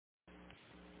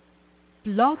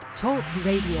Blog Talk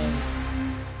Radio.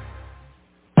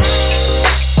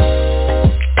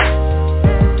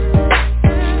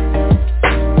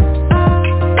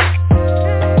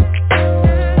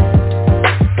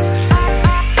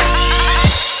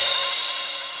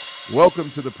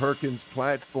 Welcome to the Perkins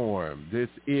Platform. This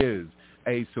is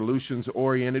a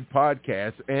solutions-oriented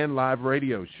podcast and live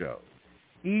radio show.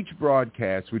 Each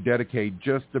broadcast, we dedicate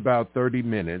just about 30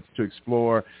 minutes to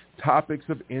explore topics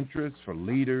of interest for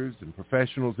leaders and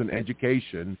professionals in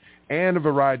education and a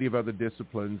variety of other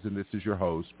disciplines, and this is your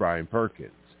host, Brian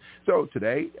Perkins. So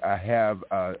today, I have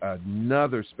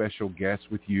another special guest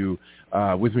with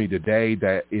me today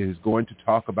that is going to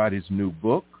talk about his new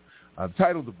book. The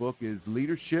title of the book is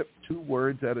Leadership 2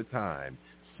 Words at a Time,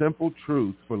 Simple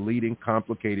Truth for Leading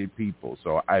Complicated People.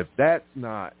 So if that's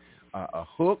not a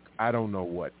hook, I don't know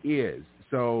what is.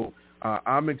 So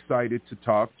I'm excited to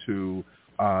talk to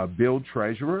Bill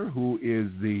Treasurer, who is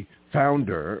the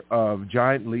founder of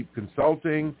Giant Leap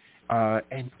Consulting.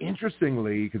 And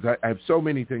interestingly, because I have so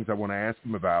many things I want to ask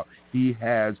him about, he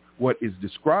has what is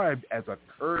described as a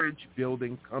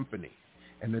courage-building company,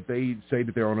 and that they say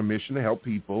that they're on a mission to help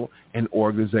people and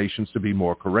organizations to be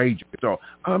more courageous. So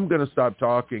I'm going to stop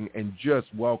talking and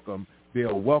just welcome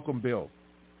Bill. Welcome, Bill.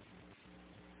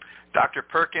 Dr.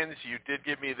 Perkins, you did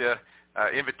give me the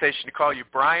invitation to call you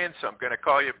Brian, so I'm going to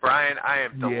call you Brian. I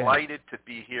am delighted to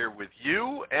be here with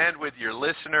you and with your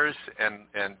listeners, and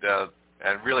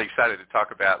really excited to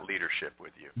talk about leadership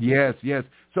with you. Yes.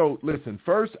 So listen,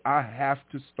 first I have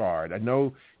to start. I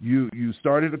know you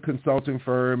started a consulting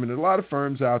firm, and there's a lot of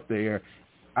firms out there.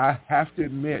 I have to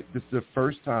admit, this is the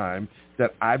first time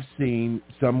that I've seen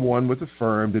someone with a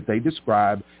firm that they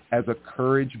describe as a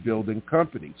courage-building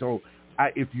company. So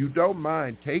if you don't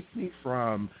mind, take me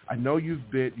from, I know you've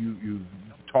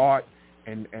taught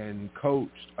and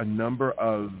coached a number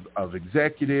of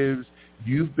executives.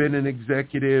 You've been an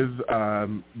executive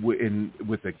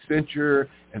with Accenture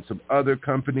and some other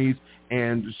companies.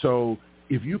 And so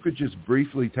if you could just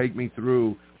briefly take me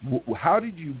through, how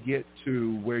did you get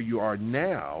to where you are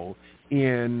now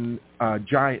in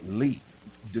Giant Leap,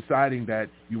 deciding that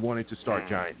you wanted to start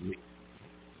Giant Leap?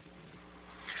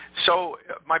 So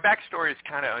my backstory is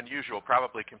kind of unusual,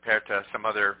 probably compared to some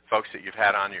other folks that you've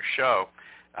had on your show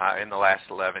in the last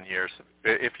 11 years.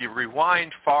 If you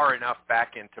rewind far enough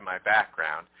back into my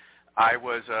background, I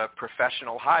was a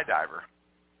professional high diver.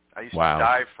 I used to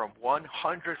dive from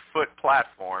 100-foot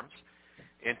platforms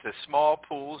into small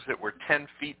pools that were 10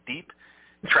 feet deep,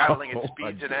 traveling at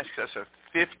speeds in excess of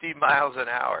 50 miles an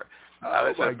hour. I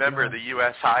was a member of the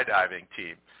U.S. high diving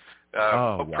team.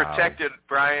 Protected,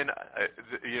 Brian.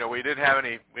 We didn't have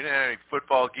any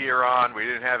football gear on. We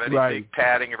didn't have any big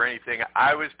padding or anything.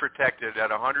 I was protected at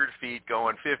 100 feet,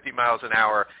 going 50 miles an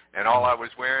hour, and all I was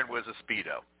wearing was a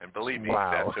Speedo. And believe me,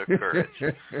 that took courage.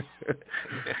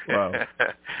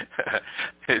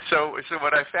 So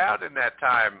what I found in that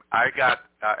time, I got,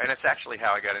 and it's actually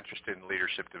how I got interested in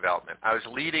leadership development. I was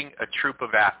leading a troop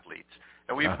of athletes,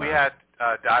 and we had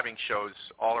diving shows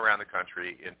all around the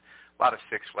country in a lot of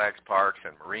Six Flags parks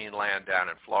and Marineland down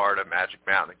in Florida, Magic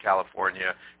Mountain in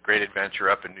California, Great Adventure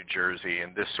up in New Jersey,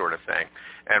 and this sort of thing.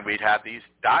 And we'd have these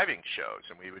diving shows,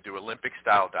 and we would do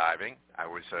Olympic-style diving. I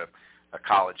was a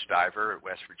college diver at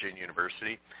West Virginia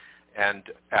University, and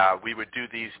we would do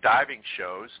these diving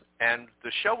shows, and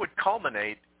the show would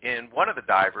culminate in one of the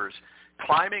divers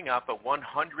climbing up a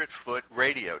 100-foot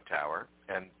radio tower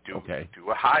and do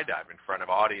a high dive in front of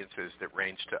audiences that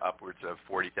ranged to upwards of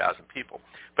 40,000 people.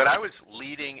 But I was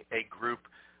leading a group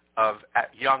of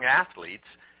young athletes,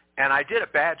 and I did a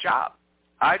bad job.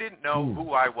 I didn't know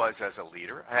who I was as a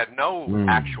leader. I had no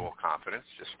actual confidence,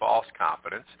 just false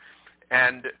confidence.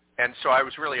 And so I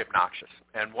was really obnoxious.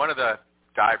 And one of the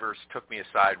divers took me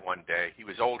aside one day. He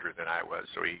was older than I was,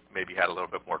 so he maybe had a little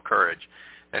bit more courage.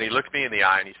 And he looked me in the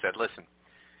eye and he said, "Listen,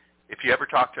 if you ever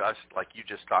talk to us like you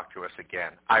just talked to us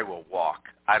again, I will walk.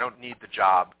 I don't need the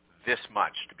job this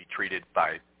much to be treated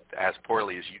as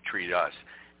poorly as you treat us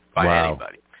by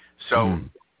anybody." So,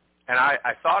 and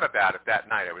I thought about it that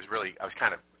night. I was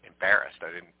kind of embarrassed.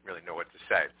 I didn't really know what to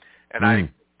say. And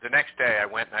the next day I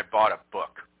went and I bought a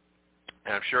book.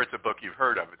 And I'm sure it's a book you've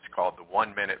heard of. It's called The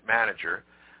 1 Minute Manager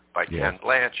by Ken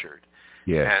Blanchard.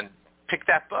 And picked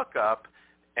that book up,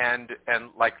 and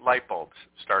like light bulbs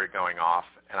started going off,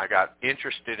 and I got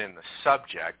interested in the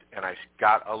subject, and I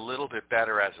got a little bit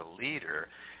better as a leader,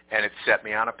 and it set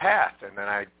me on a path. And then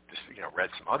I just, read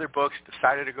some other books,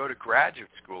 decided to go to graduate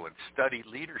school and study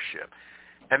leadership.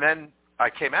 And then I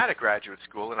came out of graduate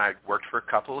school, and I worked for a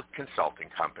couple of consulting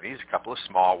companies, a couple of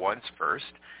small ones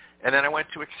first, and then I went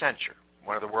to Accenture.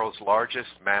 one of the world's largest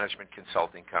management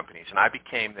consulting companies, and I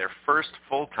became their first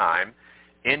full-time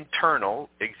internal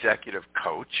executive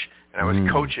coach, and I was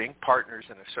coaching partners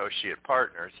and associate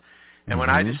partners. And when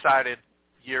I decided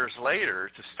years later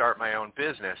to start my own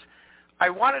business, I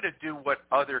wanted to do what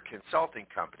other consulting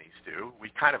companies do.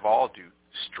 We kind of all do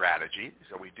strategy,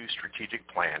 so we do strategic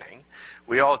planning.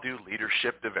 We all do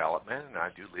leadership development, and I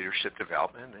do leadership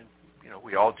development, and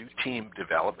we all do team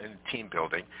development and team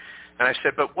building. And I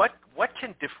said, but what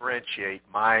can differentiate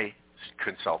my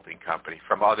consulting company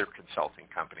from other consulting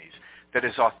companies that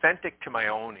is authentic to my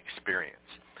own experience?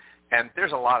 And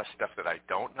there's a lot of stuff that I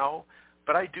don't know,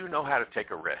 but I do know how to take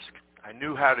a risk. I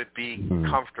knew how to be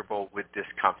comfortable with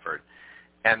discomfort.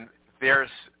 And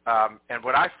and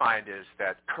what I find is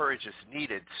that courage is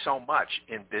needed so much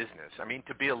in business. I mean,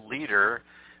 to be a leader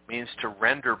means to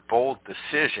render bold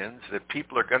decisions that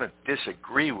people are going to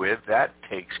disagree with. That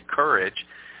takes courage.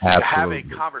 Absolutely. To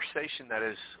have a conversation that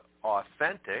is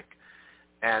authentic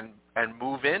and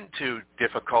move into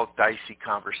difficult, dicey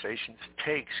conversations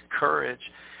takes courage.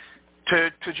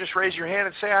 To just raise your hand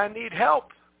and say, I need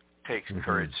help, takes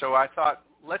courage. So I thought,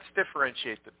 let's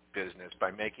differentiate the business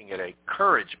by making it a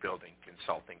courage-building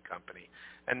consulting company.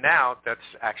 And now that's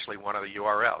actually one of the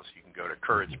URLs. You can go to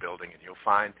Courage Building and you'll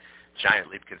find Giant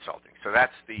Leap Consulting. So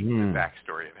that's the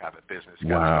backstory of how the business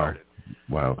got started.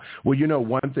 Wow. Well,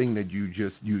 one thing that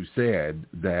you said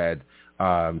that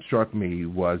struck me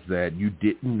was that you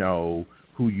didn't know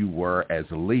who you were as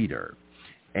a leader.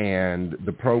 And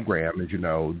the program, as you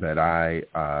know, that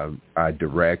I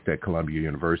direct at Columbia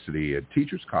University at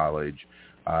Teachers College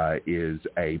is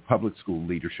a public school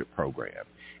leadership program.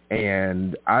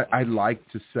 And I like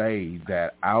to say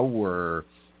that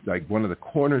one of the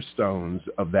cornerstones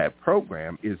of that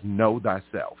program is know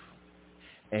thyself.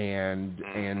 And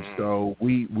so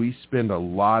we spend a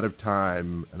lot of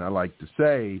time, and I like to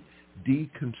say,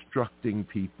 deconstructing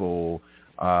people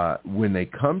when they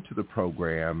come to the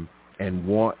program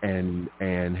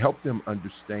and help them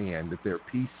understand that there are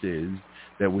pieces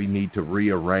that we need to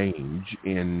rearrange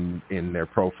in their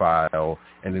profile,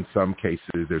 and in some cases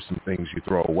there's some things you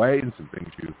throw away and some things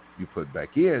you put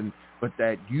back in, but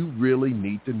that you really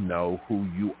need to know who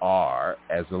you are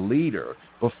as a leader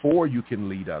before you can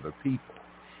lead other people.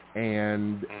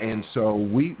 And so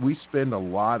we spend a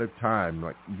lot of time,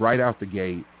 like right out the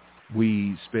gate,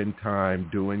 we spend time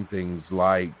doing things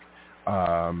like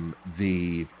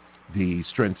the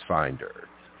Strengths Finder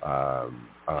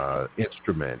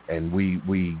instrument, and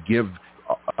we give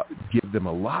them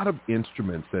a lot of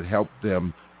instruments that help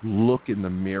them look in the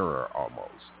mirror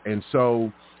almost. And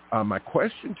so my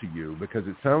question to you, because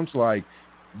it sounds like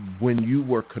when you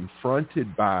were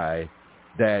confronted by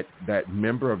that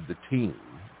member of the team,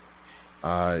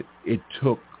 it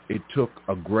took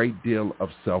a great deal of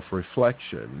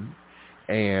self-reflection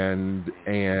and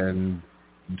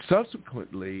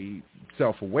subsequently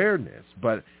self-awareness.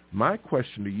 But my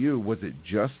question to you, was it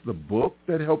just the book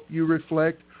that helped you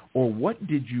reflect, or what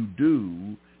did you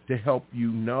do to help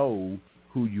you know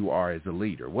who you are as a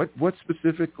leader? What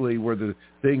specifically were the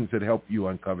things that helped you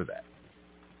uncover that?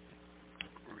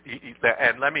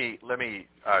 And let me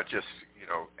just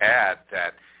add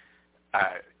that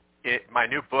my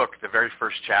new book, the very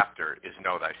first chapter is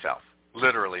Know Thyself.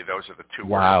 Literally, those are the two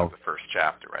words of the first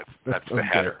chapter, right? That's the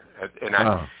header. And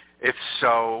it's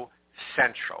so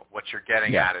central. What you're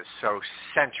getting at is so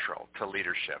central to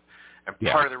leadership. And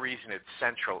part of the reason it's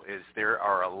central is there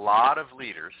are a lot of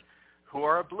leaders who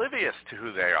are oblivious to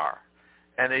who they are.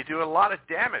 And they do a lot of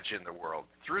damage in the world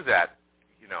through that,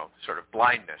 sort of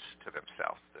blindness to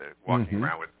themselves. They're walking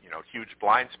around with, huge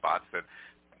blind spots that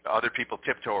other people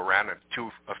tiptoe around and too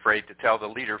afraid to tell the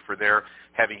leader for their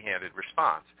heavy-handed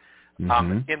response.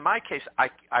 In my case, I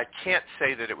can't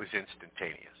say that it was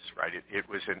instantaneous, right? It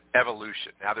was an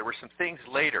evolution. Now, there were some things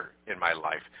later in my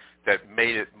life that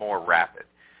made it more rapid.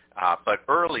 But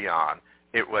early on,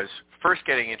 it was first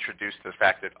getting introduced to the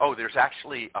fact that, there's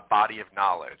actually a body of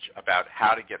knowledge about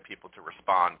how to get people to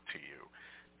respond to you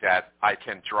that I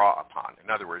can draw upon. In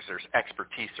other words, there's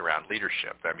expertise around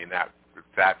leadership. I mean, that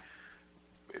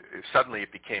suddenly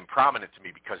it became prominent to me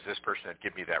because this person had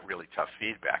given me that really tough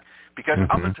feedback. Because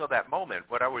up until that moment,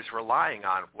 what I was relying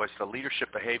on was the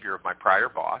leadership behavior of my prior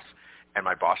boss and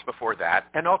my boss before that,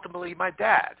 and ultimately my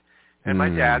dad. And my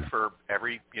dad, for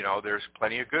every, there's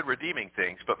plenty of good redeeming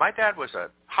things, but my dad was a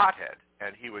hothead,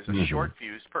 and he was a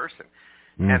short-fused person.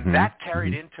 And that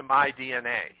carried into my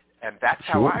DNA. And that's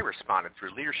how I responded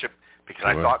through leadership, because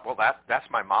I thought, well, that's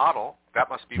my model. That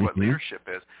must be what leadership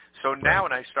is. So now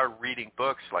when I start reading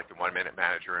books like The 1 Minute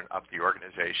Manager and Up the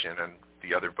Organization and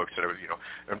the other books that are,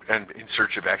 and In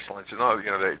Search of Excellence and all,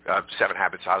 the 7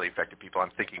 Habits of Highly Effective People,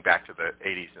 I'm thinking back to the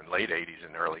 80s and late 80s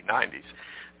and early 90s,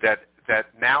 that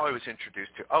now I was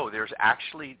introduced to, there's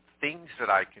actually things that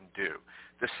I can do.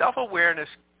 The self-awareness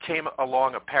came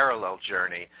along a parallel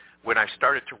journey when I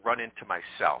started to run into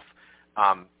myself.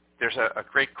 There's a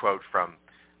great quote from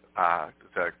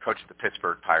the coach of the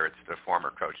Pittsburgh Pirates, the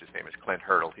former coach. His name is Clint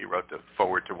Hurdle. He wrote the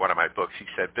foreword to one of my books. He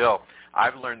said, Bill,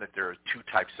 I've learned that there are 2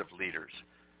 types of leaders,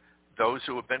 those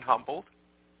who have been humbled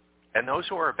and those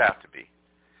who are about to be.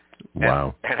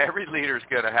 Wow. And every leader is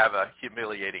going to have a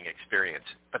humiliating experience.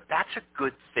 But that's a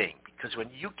good thing, because when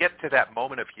you get to that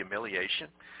moment of humiliation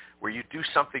where you do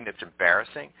something that's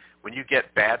embarrassing, when you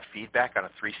get bad feedback on a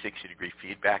 360-degree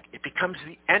feedback, it becomes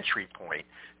the entry point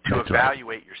to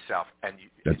evaluate yourself. And you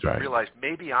realize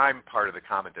maybe I'm part of the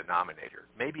common denominator.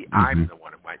 Maybe I'm the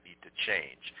one who might need to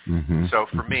change. So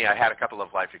for me, I had a couple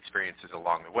of life experiences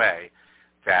along the way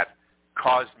that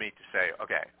caused me to say,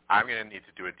 okay, I'm going to need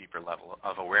to do a deeper level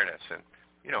of awareness. And,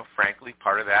 frankly,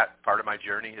 part of my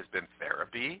journey has been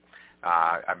therapy.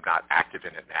 I'm not active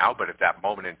in it now, but at that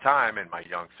moment in time in my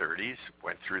young 30s,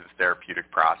 went through the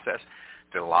therapeutic process,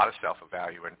 did a lot of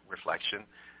self-evaluation and reflection.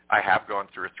 I have gone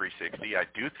through a 360. I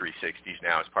do 360s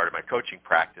now as part of my coaching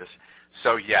practice.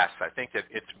 So, yes, I think that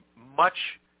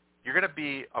you're going to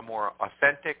be a more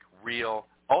authentic, real,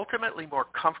 ultimately more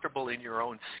comfortable in your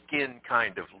own skin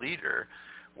kind of leader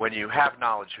when you have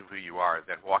knowledge of who you are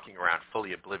than walking around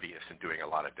fully oblivious and doing a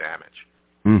lot of damage.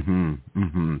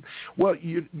 Well,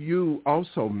 you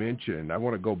also mentioned, I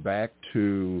want to go back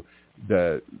to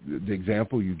the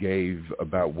example you gave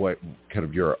about what kind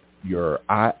of your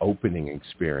eye-opening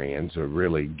experience, or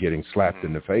really getting slapped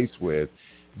in the face with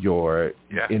your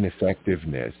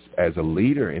ineffectiveness as a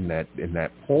leader in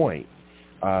that point,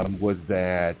 was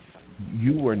that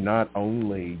you were not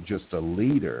only just a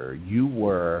leader, you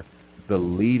were the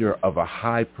leader of a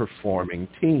high-performing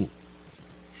team.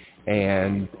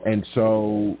 And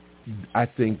so I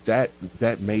think that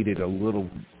made it a little,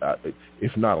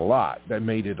 if not a lot, that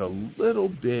made it a little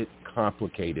bit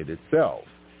complicated itself,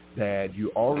 that you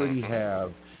already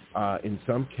have, in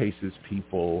some cases,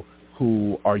 people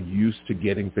who are used to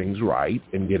getting things right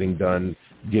and getting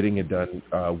it done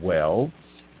well.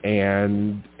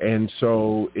 And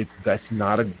so that's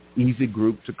not an easy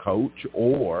group to coach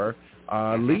or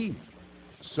lead.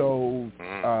 So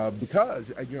because,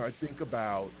 I think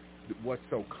about what's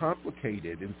so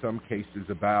complicated in some cases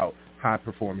about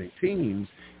high-performing teams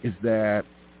is that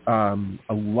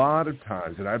a lot of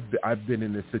times, and I've been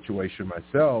in this situation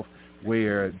myself,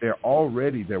 where they're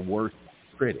already their worst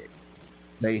critic.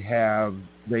 They have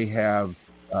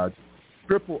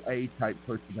triple A type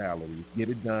personalities. Get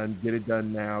it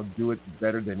done now, do it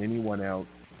better than anyone else.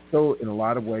 So in a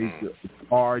lot of ways, it's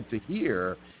hard to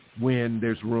hear when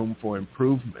there's room for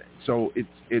improvement. So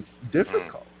it's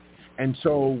difficult. And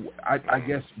so I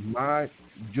guess my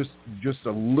just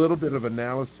a little bit of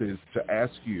analysis to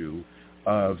ask you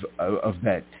of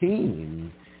that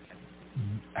team.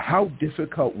 How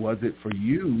difficult was it for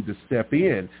you to step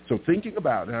in? So thinking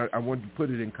about, and I want to put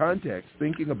it in context,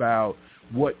 thinking about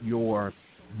what your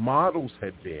models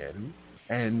had been,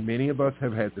 and many of us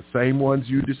have had the same ones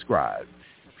you described.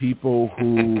 People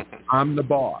who, I'm the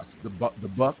boss, the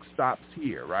buck stops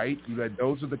here, right?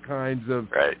 Those are the kinds of,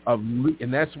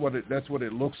 and that's what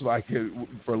it looks like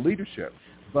for leadership.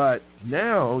 But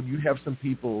now you have some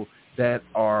people that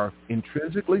are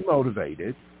intrinsically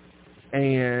motivated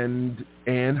and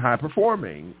high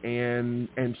performing,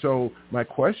 and so my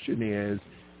question is,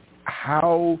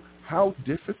 how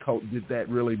difficult did that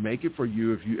really make it for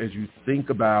you as you think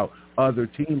about other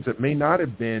teams that may not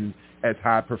have been as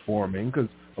high performing? Because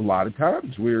a lot of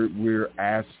times we're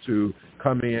asked to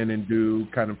come in and do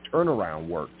kind of turnaround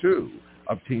work too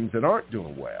of teams that aren't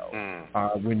doing well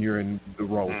when you're in the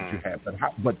role that you have.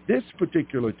 But this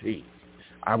particular team,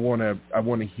 I want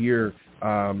to hear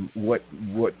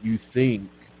what you think,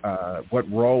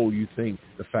 what role you think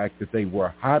the fact that they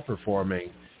were high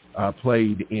performing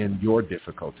played in your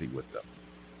difficulty with them.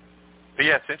 But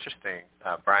yeah, it's interesting,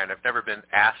 Brian. I've never been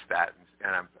asked that,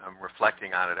 and I'm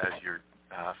reflecting on it as you're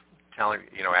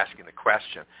asking the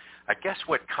question. I guess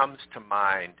what comes to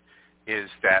mind is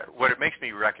that what it makes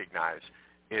me recognize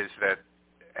is that,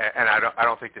 and I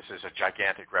don't think this is a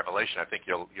gigantic revelation. I think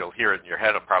you'll hear it in your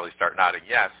head. I'll probably start nodding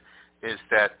yes. Is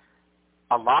that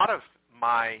a lot of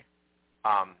my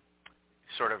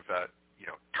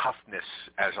toughness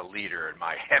as a leader and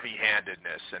my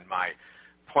heavy-handedness and my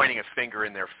pointing a finger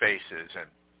in their faces and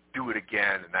do it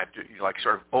again, and that like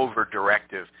sort of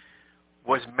over-directive,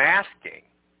 was masking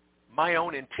my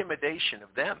own intimidation of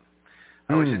them.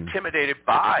 I was intimidated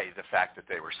by the fact that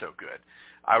they were so good.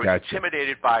 I was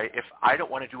intimidated by, if I don't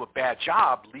want to do a bad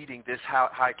job leading this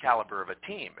high caliber of a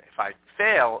team. If I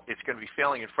fail, it's going to be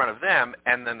failing in front of them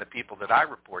and then the people that I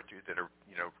report to that are,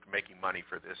 making money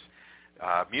for this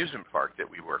amusement park that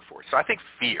we work for. So I think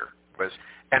fear was,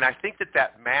 and I think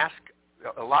that mask,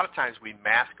 a lot of times we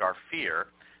mask our fear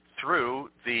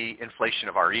through the inflation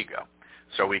of our ego.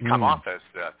 So we come off as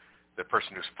the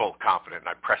person who's full confident, and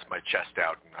I press my chest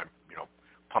out, and I'm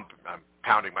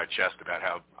pounding my chest about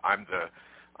how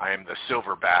I am the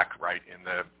silverback, right,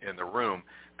 in the room,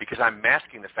 because I'm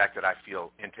masking the fact that I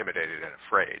feel intimidated and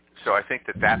afraid. So I think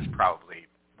that's probably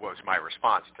was my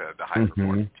response to the high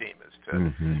performing team, is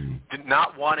to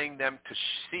not wanting them to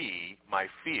see my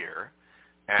fear,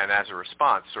 and as a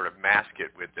response, sort of mask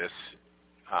it with this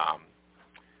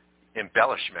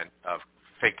embellishment of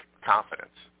fake confidence.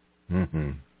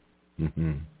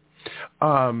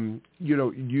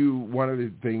 One of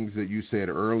the things that you said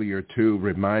earlier too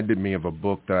reminded me of a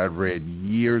book that I read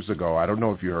years ago. I don't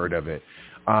know if you heard of it,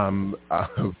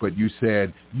 but you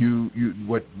said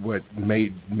what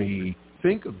made me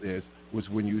think of this was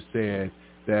when you said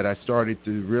that I started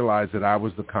to realize that I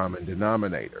was the common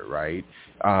denominator, right?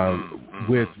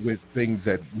 With things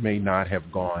that may not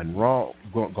have gone well.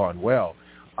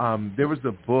 There was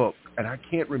a book, and I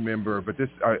can't remember, but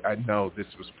I know this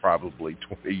was probably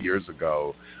 20 years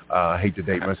ago. I hate to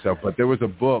date myself, but there was a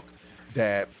book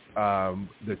that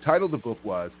the title of the book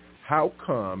was, "How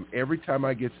Come Every Time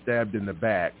I Get Stabbed in the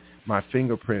Back, My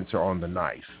Fingerprints Are on the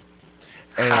Knife?"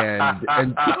 And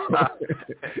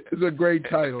it's a great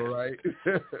title, right?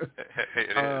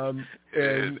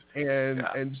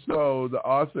 And so the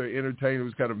author entertained, it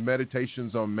was kind of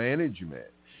meditations on management.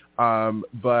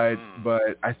 But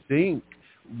I think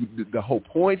the whole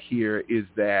point here is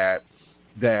that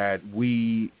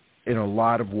we, in a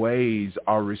lot of ways,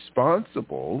 are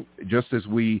responsible. Just as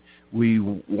we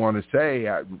want to say,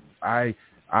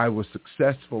 I was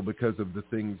successful because of the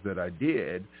things that I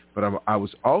did, but I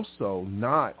was also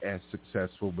not as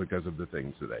successful because of the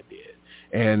things that I did.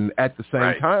 And at the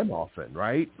same time, often,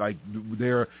 right? Like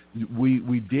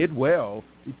we did well.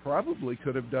 We probably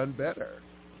could have done better,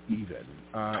 even.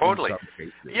 Totally. In some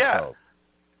cases. Yeah. So.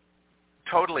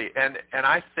 Totally. And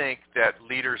I think that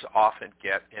leaders often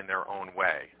get in their own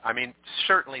way. I mean,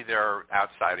 certainly there are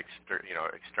outside,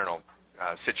 external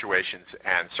situations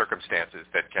and circumstances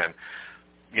that can,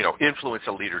 influence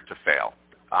a leader to fail.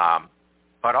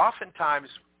 But oftentimes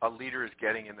a leader is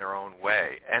getting in their own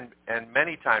way. And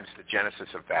many times the genesis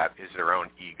of that is their own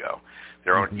ego.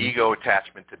 Their own ego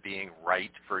attachment to being right,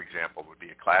 for example, would be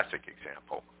a classic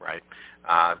example, right?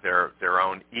 Their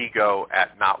own ego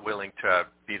at not willing to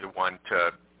be the one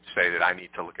to say that I need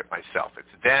to look at myself.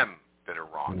 It's them that are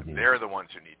wrong. And they're the ones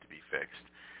who need to be fixed.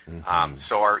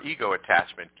 So our ego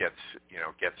attachment gets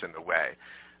in the way.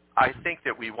 I think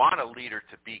that we want a leader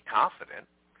to be confident.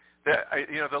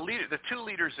 The two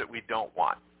leaders that we don't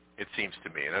want, it seems to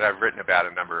me, and that I've written about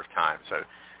a number of times.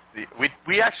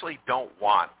 We actually don't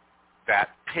want that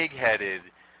pig-headed,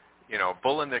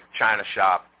 bull in the china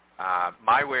shop,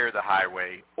 my way or the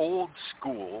highway, old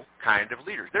school kind of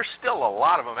leaders. There's still a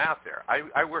lot of them out there.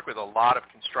 I work with a lot of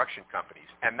construction companies,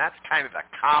 and that's kind of the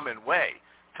common way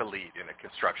to lead in a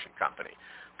construction company.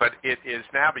 But it is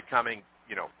now becoming,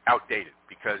 outdated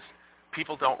because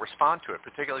people don't respond to it,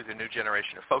 particularly the new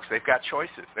generation of folks. They've got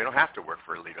choices. They don't have to work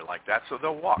for a leader like that, so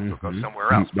they'll walk. They'll go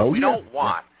somewhere else. But we don't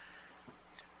want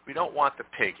the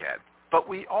pighead. But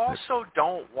we also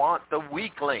don't want the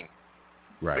weakling.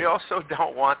 Right. We also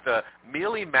don't want the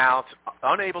mealy-mouthed,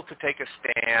 unable to take a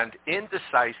stand,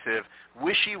 indecisive,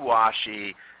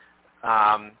 wishy-washy,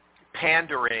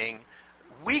 pandering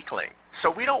weakling. So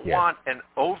we don't want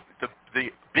the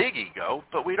big ego,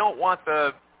 but we don't want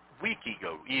the weak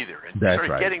ego either. And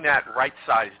getting that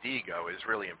right-sized ego is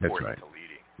really important to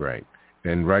leading. Right.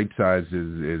 And right size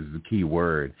is the key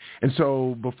word. And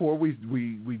so before we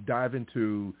dive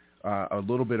into a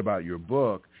little bit about your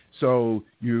book, so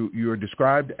you're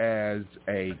described as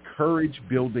a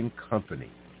courage-building company.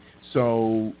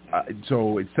 So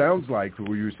it sounds like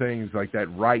what you're saying is like that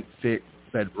right fit,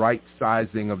 that right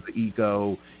sizing of the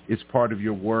ego is part of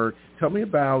your work. Tell me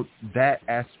about that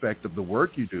aspect of the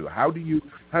work you do. How do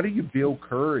you build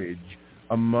courage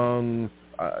among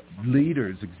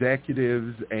leaders,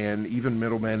 executives, and even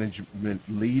middle management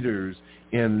leaders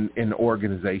in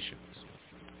organizations?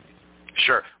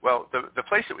 Sure. Well, the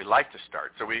place that we like to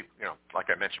start, so we, like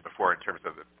I mentioned before in terms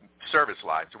of the service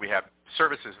lines, so we have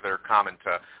services that are common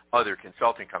to other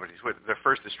consulting companies. The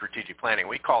first is strategic planning.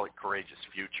 We call it Courageous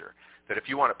Future, that if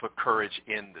you want to put courage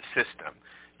in the system,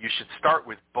 you should start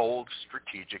with bold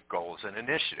strategic goals and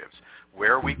initiatives.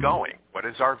 Where are we going? What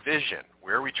is our vision?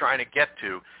 Where are we trying to get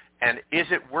to? And is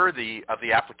it worthy of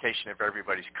the application of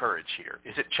everybody's courage here?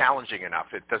 Is it challenging enough?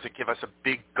 Does it give us a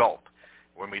big gulp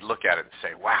when we look at it and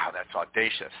say, wow, that's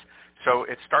audacious? So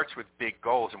it starts with big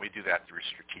goals, and we do that through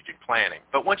strategic planning.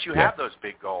 But once you have those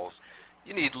big goals,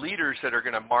 you need leaders that are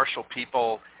going to marshal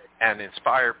people and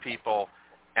inspire people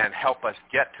and help us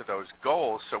get to those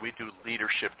goals. So we do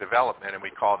leadership development, and we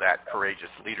call that courageous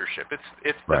leadership.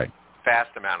 It's the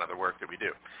vast amount of the work that we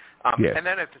do. And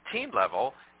then at the team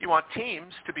level, you want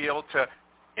teams to be able to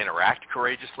interact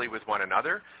courageously with one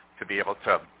another, to be able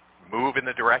to move in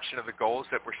the direction of the goals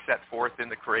that were set forth in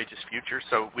the Courageous Future.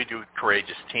 So we do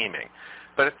courageous teaming.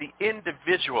 But at the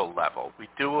individual level, we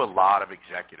do a lot of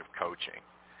executive coaching.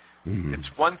 Mm-hmm. It's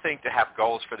one thing to have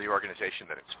goals for the organization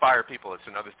that inspire people. It's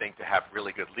another thing to have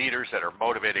really good leaders that are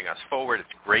motivating us forward. It's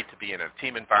great to be in a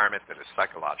team environment that is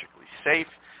psychologically safe.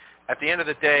 At the end of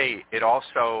the day, it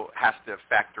also has to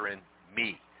factor in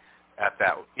me at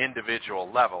that individual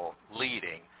level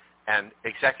leading. And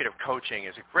executive coaching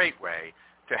is a great way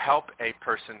to help a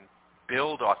person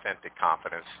build authentic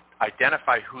confidence,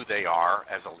 identify who they are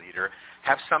as a leader,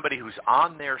 have somebody who's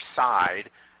on their side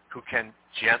who can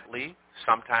gently,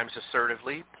 sometimes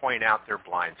assertively, point out their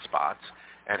blind spots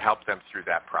and help them through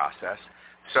that process.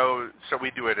 So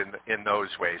we do it in those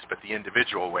ways, but the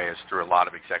individual way is through a lot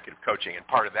of executive coaching, and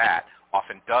part of that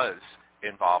often does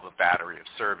involve a battery of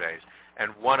surveys.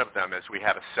 And one of them is we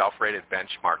have a self-rated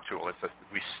benchmark tool.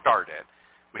 We start it.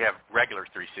 We have regular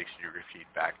 360-degree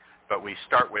feedback, but we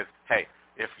start with, hey,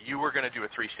 if you were going to do a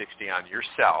 360 on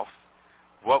yourself,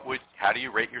 how do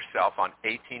you rate yourself on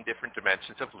 18 different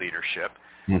dimensions of leadership?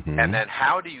 Mm-hmm. And then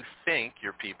how do you think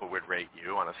your people would rate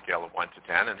you on a scale of 1 to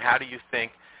 10? And how do you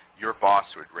think your boss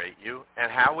would rate you? And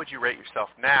how would you rate yourself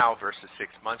now versus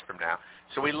 6 months from now?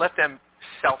 So we let them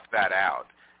self that out.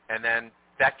 And then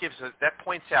that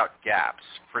points out gaps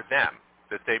for them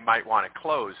that they might want to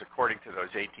close according to those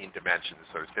 18 dimensions,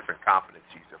 those different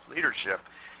competencies of leadership.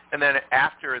 And then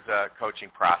after the coaching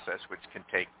process, which can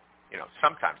take,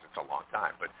 sometimes it's a long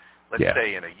time, but let's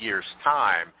say in a year's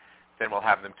time, then we'll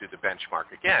have them do the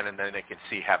benchmark again, and then they can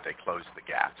see have they closed the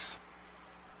gaps.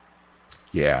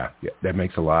 Yeah, that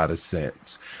makes a lot of sense.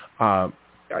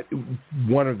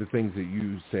 One of the things that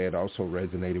you said also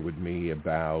resonated with me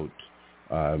about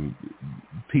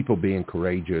people being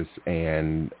courageous,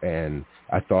 and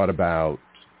I thought about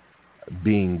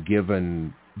being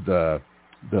given the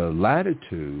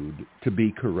latitude to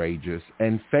be courageous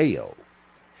and fail.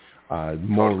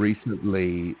 More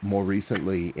recently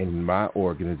in my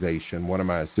organization, one of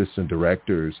my assistant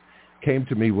directors came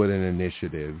to me with an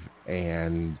initiative,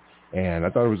 and I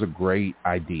thought it was a great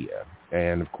idea.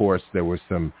 And of course, there were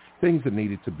some things that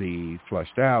needed to be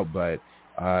flushed out, but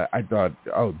I thought,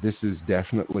 this is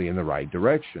definitely in the right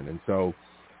direction. And so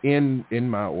in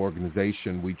my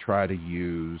organization, we try to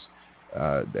use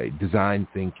a design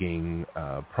thinking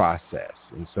process.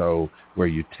 And so where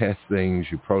you test things,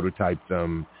 you prototype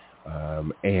them,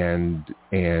 and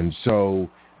so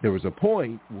there was a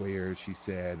point where she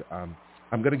said,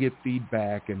 I'm going to get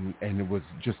feedback, and it was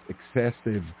just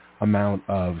excessive amount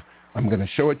of, I'm going to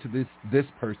show it to this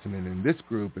person and in this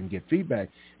group and get feedback.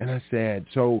 And I said,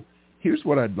 so here's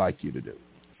what I'd like you to do.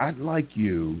 I'd like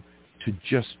you to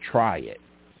just try it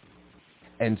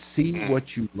and see what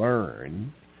you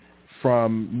learn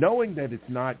from knowing that it's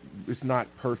not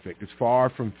perfect. It's far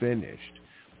from finished,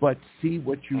 but see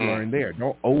what you learn there.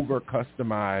 Don't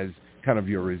over-customize kind of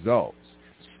your results.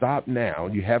 Stop now.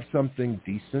 You have something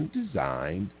decent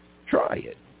designed. Try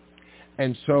it.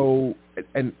 And so,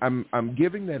 and I'm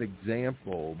giving that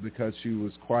example because she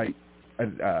was quite,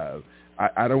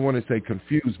 I don't want to say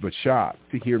confused, but shocked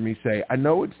to hear me say, I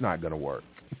know it's not going to work.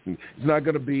 It's not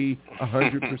going to be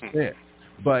 100%.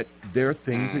 But there are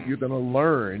things that you're going to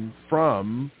learn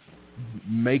from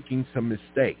making some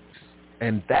mistakes.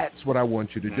 And that's what I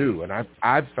want you to do. And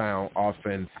I've found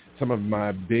often some of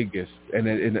my biggest,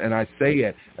 and I say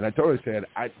it, and I totally said,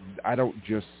 I don't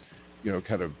just,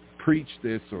 kind of preach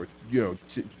this or,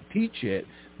 teach it,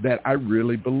 that I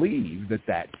really believe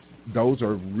that those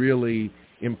are really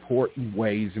important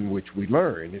ways in which we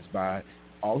learn, is by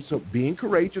also being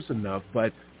courageous enough,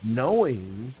 but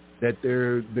knowing that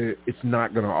it's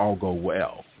not going to all go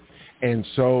well. And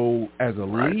so as a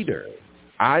leader,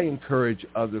 I encourage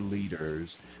other leaders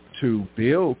to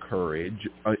build courage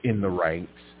in the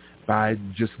ranks by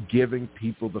just giving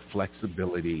people the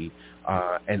flexibility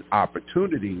and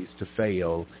opportunities to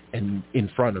fail in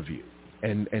front of you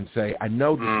and say, I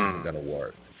know this isn't going to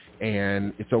work,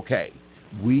 and it's okay.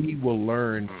 We will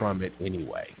learn from it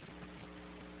anyway.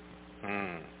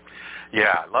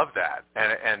 Yeah, I love that.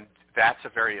 And that's a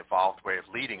very evolved way of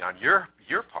leading on your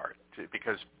part, too,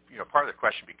 because part of the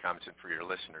question becomes, and for your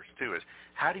listeners too, is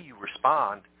how do you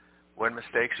respond when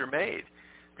mistakes are made?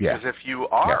 Because if you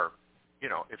are,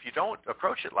 if you don't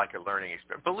approach it like a learning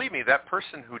experience, believe me, that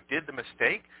person who did the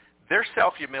mistake, they're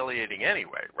self-humiliating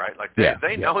anyway, right? Like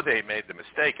they know they made the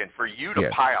mistake, and for you to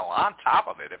pile on top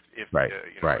of it,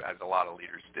 as a lot of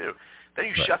leaders do, then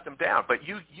you shut them down. But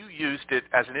you used it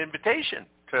as an invitation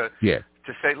to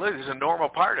say, look, this is a normal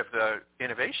part of the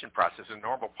innovation process, a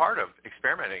normal part of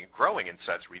experimenting and growing and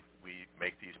such. We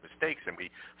make these mistakes and we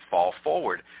fall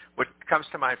forward. What comes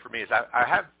to mind for me is I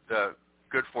have the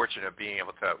good fortune of being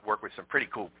able to work with some pretty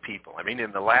cool people. I mean,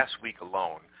 in the last week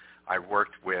alone, I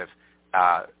worked with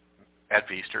Ed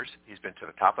Viesters. He's been to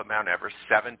the top of Mount Everest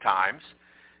 7 times,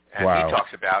 and he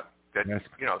talks about that, the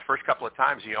first couple of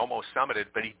times he almost summited,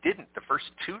 but he didn't the first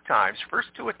 2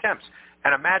 attempts.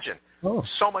 And imagine,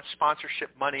 so much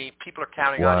sponsorship money, people are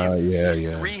counting on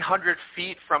you. 300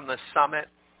 feet from the summit,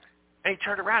 and he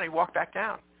turned around and he walked back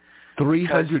down.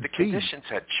 300 because the conditions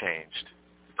had changed.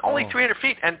 Only 300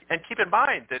 feet, and keep in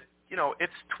mind that,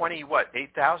 it's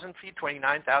 8,000 feet,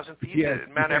 29,000 feet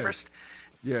at Mount Everest?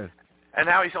 Yes. And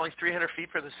now he's only 300 feet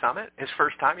for the summit. His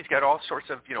first time, he's got all sorts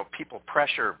of, people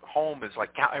pressure. Home is like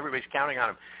everybody's counting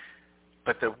on him.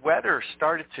 But the weather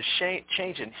started to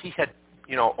change, and he had,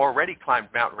 already climbed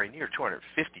Mount Rainier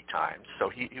 250 times.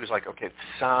 So he was like, okay,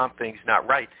 something's not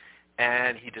right.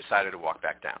 And he decided to walk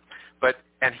back down.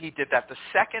 And he did that the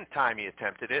second time he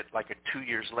attempted it, like 2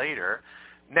 years later.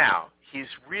 Now, he's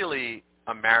really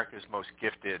America's most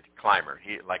gifted climber.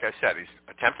 He, like I said, he's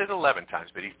attempted 11 times,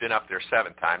 but he's been up there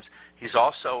 7 times. He's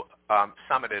also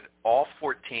summited all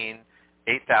 14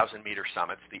 8,000-meter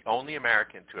summits, the only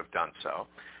American to have done so.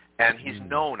 And he's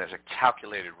known as a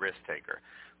calculated risk taker.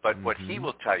 But what he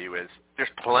will tell you is there's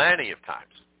plenty of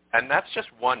times, and that's just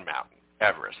one mountain,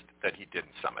 Everest, that he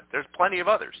didn't summit. There's plenty of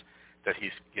others that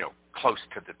he's, close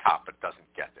to the top but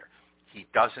doesn't get there. He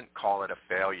doesn't call it a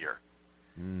failure.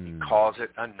 He calls it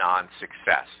a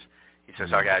non-success. He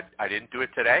says, okay, I didn't do it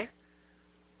today.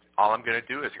 All I'm going to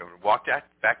do is I'm going to walk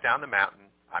back down the mountain.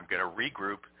 I'm going to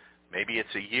regroup. Maybe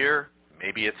it's a year.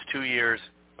 Maybe it's 2 years.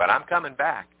 But I'm coming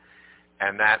back.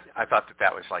 And that, I thought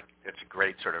that was it's a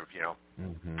great sort of,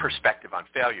 perspective on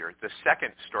failure. The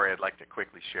second story I'd like to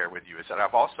quickly share with you is that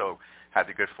I've also had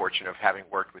the good fortune of having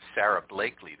worked with Sarah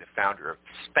Blakely, the founder of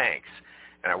Spanx.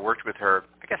 And I worked with her,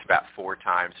 I guess, about 4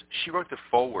 times. She wrote the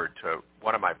foreword to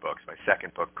one of my books, my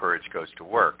second book, Courage Goes to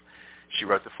Work. She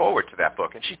wrote the foreword to that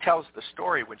book, and she tells the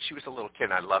story when she was a little kid,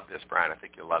 and I love this, Brian, I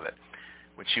think you'll love it.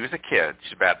 When she was a kid,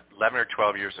 she's about 11 or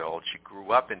 12 years old, she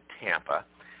grew up in Tampa,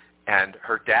 and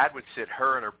her dad would sit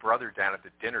her and her brother down at the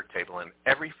dinner table, and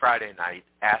every Friday night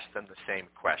ask them the same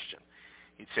question.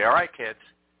 He'd say, all right, kids,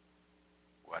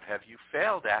 what have you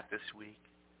failed at this week?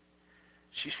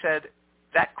 She said,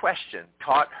 that question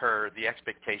taught her the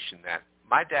expectation that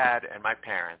my dad and my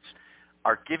parents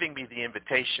are giving me the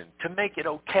invitation to make it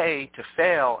okay to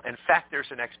fail. In fact, there's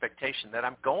an expectation that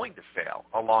I'm going to fail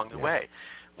along the way.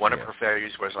 One of her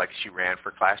failures was she ran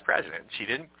for class president. She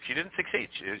didn't succeed.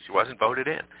 She wasn't voted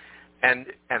in. And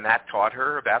that taught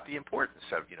her about the importance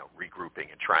of, regrouping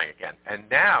and trying again. And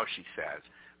now she says,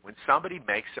 when somebody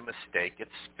makes a mistake at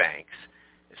Spanx,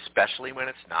 especially when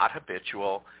it's not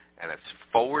habitual, and it's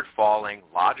forward-falling,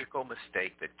 logical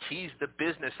mistake that keys the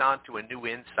business onto a new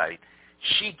insight,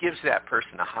 she gives that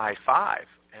person a high five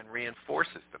and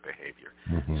reinforces the behavior.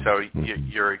 So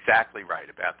you're exactly right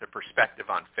about the perspective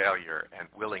on failure and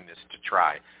willingness to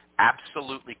try.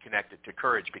 Absolutely connected to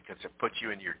courage because it puts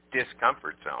you in your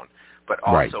discomfort zone, but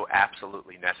also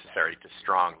absolutely necessary to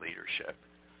strong leadership.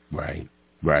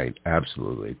 Right.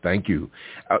 Absolutely. Thank you.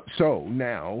 So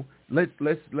now let's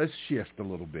shift a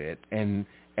little bit and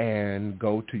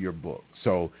go to your book.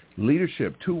 So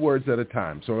leadership, 2 words at a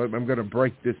time. So I'm going to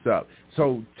break this up.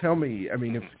 So tell me, I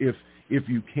mean, if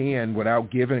you can,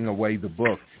 without giving away the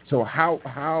book, so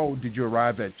how did you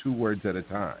arrive at 2 words at a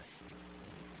time?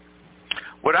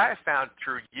 What I have found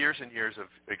through years and years of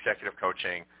executive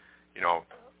coaching,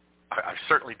 I've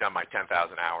certainly done my 10,000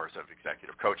 hours of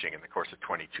executive coaching in the course of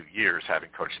 22 years, having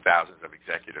coached thousands of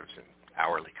executives in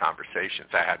hourly conversations.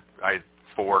 I had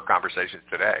 4 conversations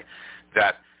today,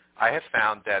 that I have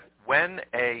found that when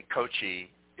a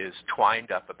coachee is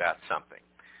twined up about something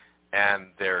and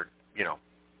they're,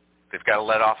 they've got to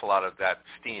let off a lot of that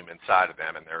steam inside of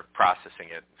them, and they're processing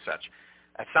it and such.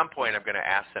 At some point, I'm going to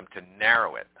ask them to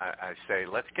narrow it. I say,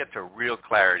 let's get to real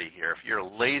clarity here. If you're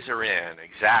laser in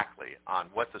exactly on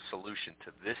what the solution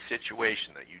to this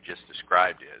situation that you just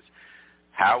described is,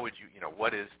 how would you,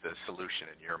 what is the solution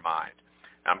in your mind?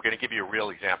 Now, I'm going to give you a real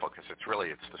example because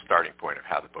it's the starting point of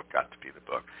how the book got to be the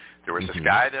book. There was this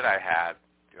guy that I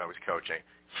was coaching.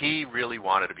 He really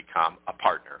wanted to become a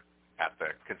partner at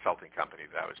the consulting company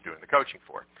that I was doing the coaching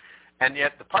for. And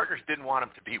yet the partners didn't want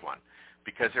him to be one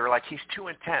because they were like, he's too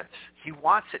intense. He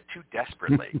wants it too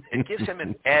desperately. It gives him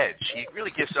an edge. He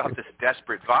really gives off this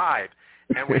desperate vibe,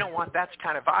 and we don't want that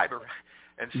kind of vibe.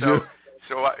 And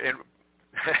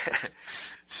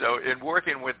so in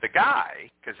working with the guy,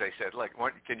 because they said, look,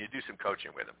 can you do some coaching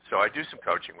with him? So I do some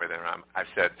coaching with him. I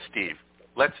said, Steve,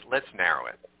 let's narrow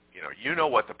it. You know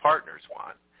what the partners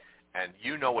want, and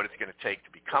you know what it's going to take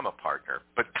to become a partner,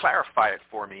 but clarify it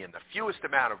for me in the fewest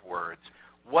amount of words.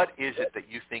 What is it that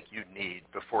you think you need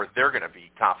before they're going to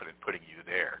be confident putting you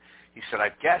there? He said, I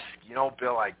guess,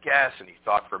 Bill, I guess, and he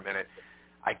thought for a minute,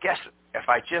 I guess if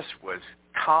I just was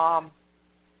calm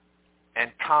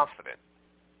and confident.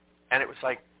 And it was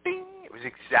like, bing, it was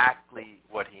exactly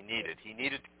what he needed. He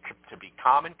needed to be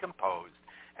calm and composed,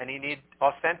 and he needed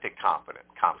authentic confidence.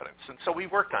 And so we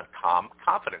worked on calm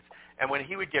confidence. And when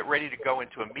he would get ready to go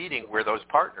into a meeting where those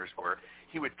partners were,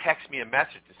 he would text me a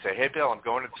message and say, hey, Bill, I'm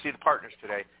going to see the partners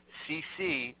today.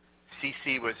 CC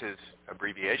was his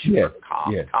abbreviation for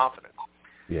calm confidence.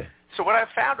 Yeah. So what I've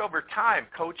found over time,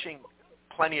 coaching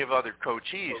plenty of other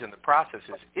coachees in the process,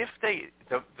 is if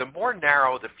the more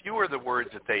narrow, the fewer the words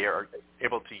that they are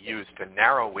able to use to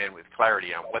narrow in with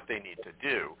clarity on what they need to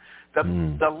do,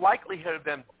 the likelihood of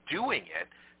them doing it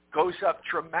goes up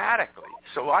dramatically.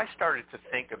 So I started to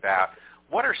think about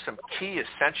what are some key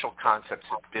essential concepts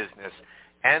of business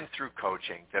and through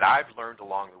coaching that I've learned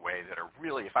along the way that are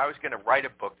really, if I was going to write a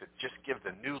book that just give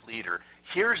the new leader,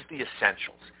 here's the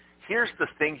essentials. Here's the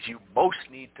things you most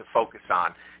need to focus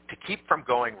on to keep from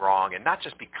going wrong and not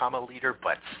just become a leader,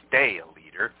 but stay a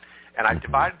leader. And I've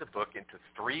divided the book into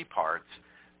 3 parts.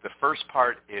 The first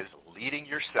part is leading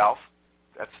yourself.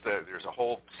 There's a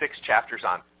whole 6 chapters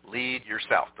on lead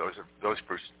yourself. Those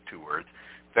first 2 words.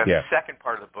 Then the second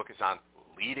part of the book is on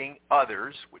leading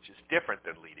others, which is different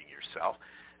than leading yourself.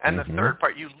 And the third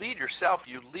part, you lead yourself,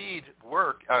 you lead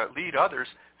others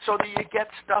so that you get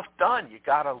stuff done. You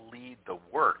got to lead the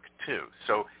work too.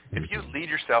 So if you lead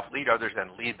yourself, lead others, and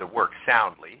lead the work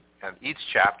soundly, and each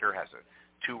chapter has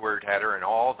a 2-word header, and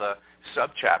all the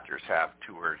sub-chapters have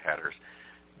 2-word headers,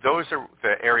 those are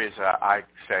the areas that I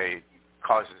say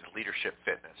causes leadership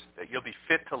fitness, that you'll be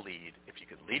fit to lead if you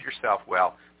can lead yourself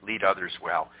well, lead others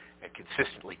well, and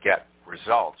consistently get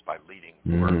results by leading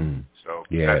work. So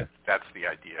that's the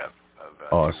idea of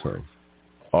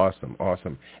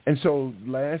Awesome. And so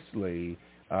lastly,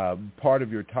 part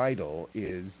of your title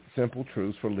is Simple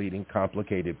Truths for Leading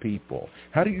Complicated People.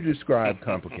 How do you describe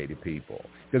complicated people?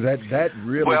 Because that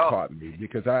really caught me,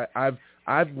 because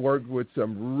I've worked with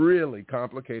some really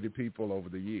complicated people over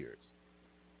the years.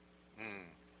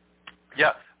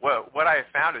 Yeah. Well, what I have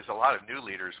found is a lot of new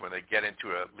leaders, when they get into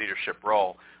a leadership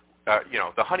role,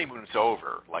 the honeymoon's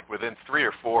over. Like within 3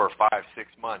 or 4 or 5, 6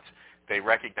 months, they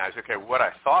recognize, okay, what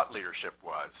I thought leadership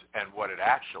was and what it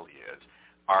actually is,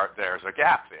 there's a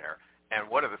gap there. And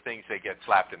one of the things they get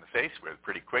slapped in the face with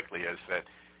pretty quickly is that,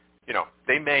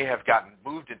 they may have gotten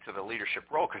moved into the leadership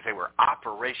role because they were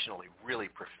operationally really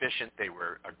proficient. They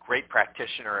were a great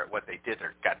practitioner at what they did.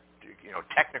 They've got,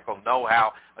 technical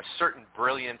know-how, a certain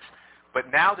brilliance. But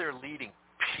now they're leading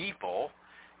people,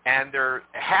 and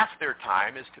half their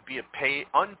time is to be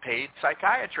unpaid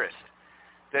psychiatrist.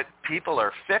 That people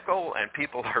are fickle, and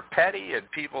people are petty, and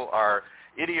people are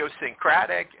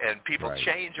idiosyncratic, and people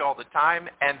change all the time,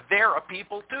 and they're a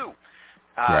people too.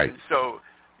 So,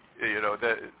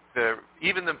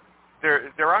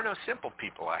 there are no simple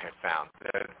people, I have found.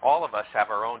 That all of us have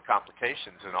our own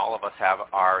complications, and all of us have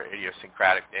our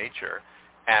idiosyncratic nature,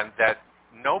 and that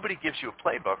nobody gives you a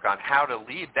playbook on how to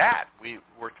lead that.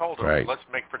 We're told, let's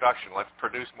make production, let's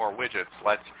produce more widgets,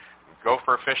 let's go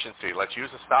for efficiency, let's use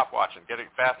a stopwatch and get it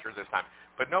faster this time.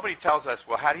 But nobody tells us,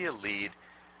 well, how do you lead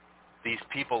these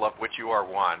people of which you are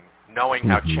one, knowing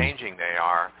how changing they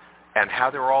are and how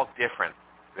they're all different,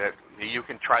 that you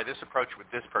can try this approach with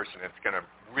this person, it's going to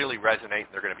really resonate,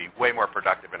 they're going to be way more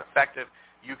productive and effective.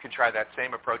 You can try that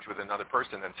same approach with another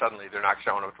person, and suddenly they're not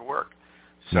showing up to work.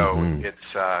 So it's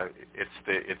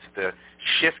the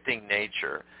shifting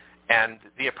nature and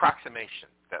the approximation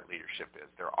that leadership is.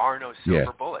 There are no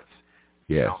silver bullets.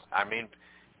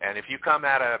 And if you come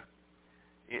at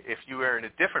if you are in a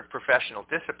different professional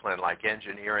discipline like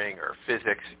engineering or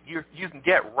physics, you can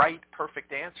get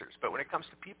perfect answers. But when it comes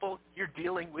to people, you're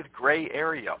dealing with gray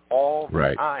area all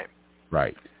the time.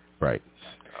 Right.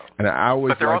 And I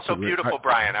always but they're also beautiful,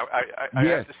 Brian. I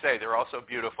yes. have to say, they're also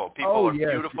beautiful. People are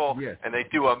beautiful, and they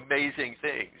do amazing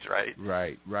things, right?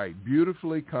 Right.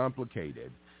 Beautifully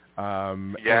complicated.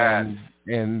 Yes.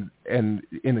 And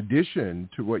in addition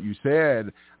to what you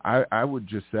said, I would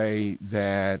just say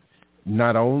that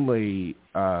not only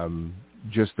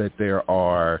just that there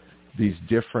are these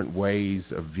different ways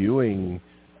of viewing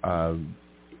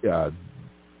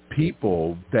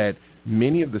people, that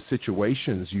many of the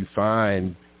situations you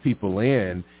find people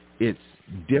in, it's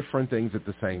different things at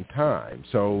the same time.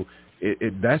 So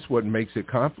that's what makes it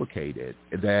complicated,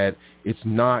 that it's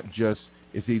not just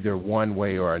it's either one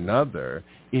way or another.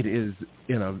 It is,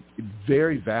 in a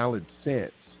very valid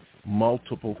sense,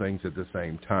 multiple things at the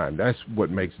same time. That's what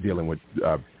makes dealing with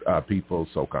people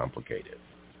so complicated.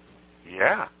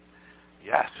 Yeah.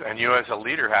 Yes. And you as a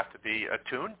leader have to be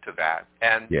attuned to that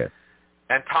and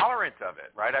tolerant of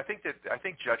it, right? I think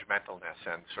judgmentalness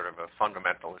and sort of a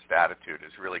fundamentalist attitude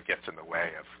really gets in the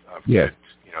way of good,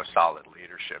 solid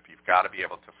leadership. You've got to be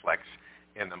able to flex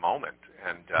in the moment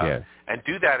and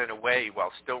do that in a way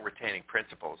while still retaining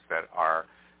principles that are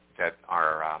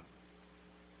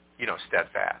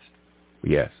steadfast.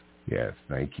 Yes,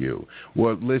 thank you.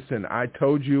 Well, listen, I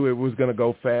told you it was going to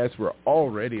go fast. We're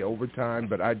already over time,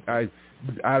 but I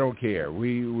don't care.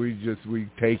 We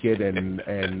take it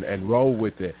and roll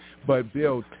with it. But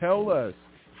Bill, tell us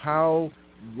how.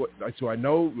 So I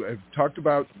know I've talked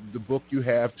about the book you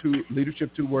have,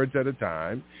 Leadership 2 Words at a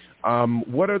Time.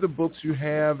 What are the books you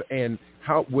have, and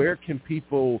where can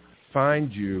people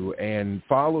find you and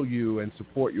follow you and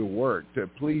support your work?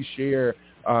 Please share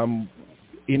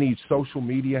any social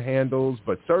media handles,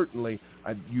 but certainly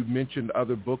you mentioned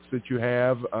other books that you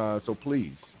have, so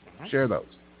please share those.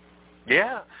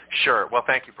 Yeah, sure. Well,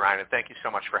 thank you, Brian, and thank you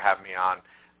so much for having me on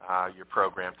your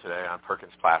program today on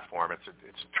Perkins Platform. It's a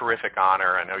terrific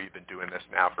honor. I know you've been doing this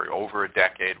now for over a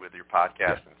decade with your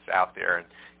podcast, and it's out there and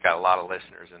got a lot of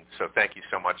listeners. And so thank you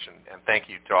so much, and thank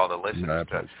you to all the listeners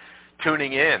for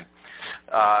tuning in.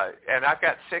 And I've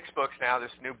got 6 books now.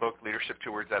 This new book, Leadership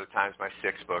 2 Words at a Time, is my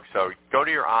 6th book. So go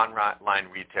to your online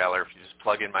retailer. If you just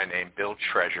plug in my name, Bill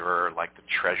Treasurer, like the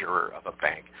treasurer of a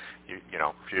bank. If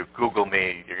you Google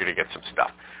me, you're going to get some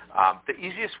stuff. The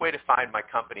easiest way to find my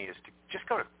company is to just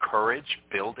go to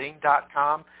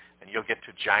couragebuilding.com, and you'll get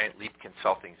to Giant Leap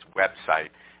Consulting's website.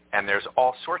 And there's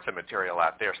all sorts of material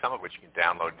out there, some of which you can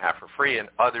download and have for free, and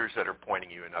others that are pointing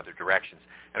you in other directions.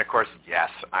 And, of course, yes,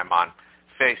 I'm on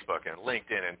Facebook and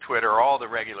LinkedIn and Twitter, all the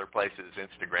regular places,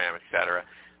 Instagram, et cetera.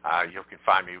 You can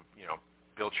find me,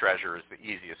 Bill Treasurer is the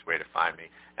easiest way to find me.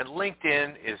 And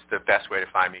LinkedIn is the best way to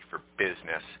find me for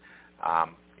business.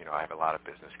 I have a lot of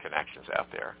business connections out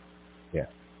there.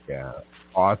 Yeah.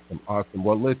 Awesome.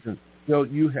 Well, listen, Bill,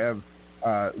 you have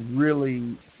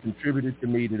really contributed to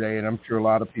me today, and I'm sure a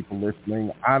lot of people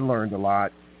listening. I learned a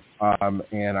lot.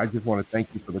 And I just want to thank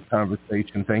you for the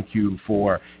conversation. Thank you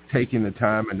for taking the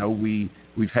time. I know we've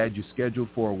had you scheduled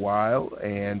for a while,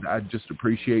 and I just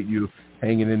appreciate you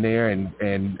hanging in there and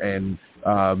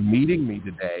meeting me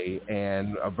today,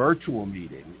 and a virtual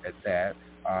meeting at that.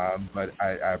 But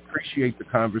I appreciate the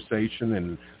conversation,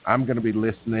 and I'm going to be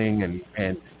listening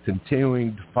and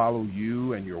continuing to follow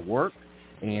you and your work.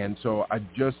 And so I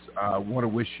just want to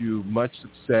wish you much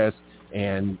success,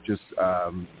 and just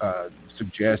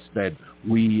suggest that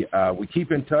we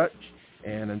keep in touch,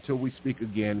 and until we speak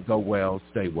again, go well,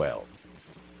 stay well.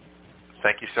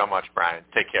 Thank you so much, Brian.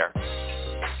 Take care.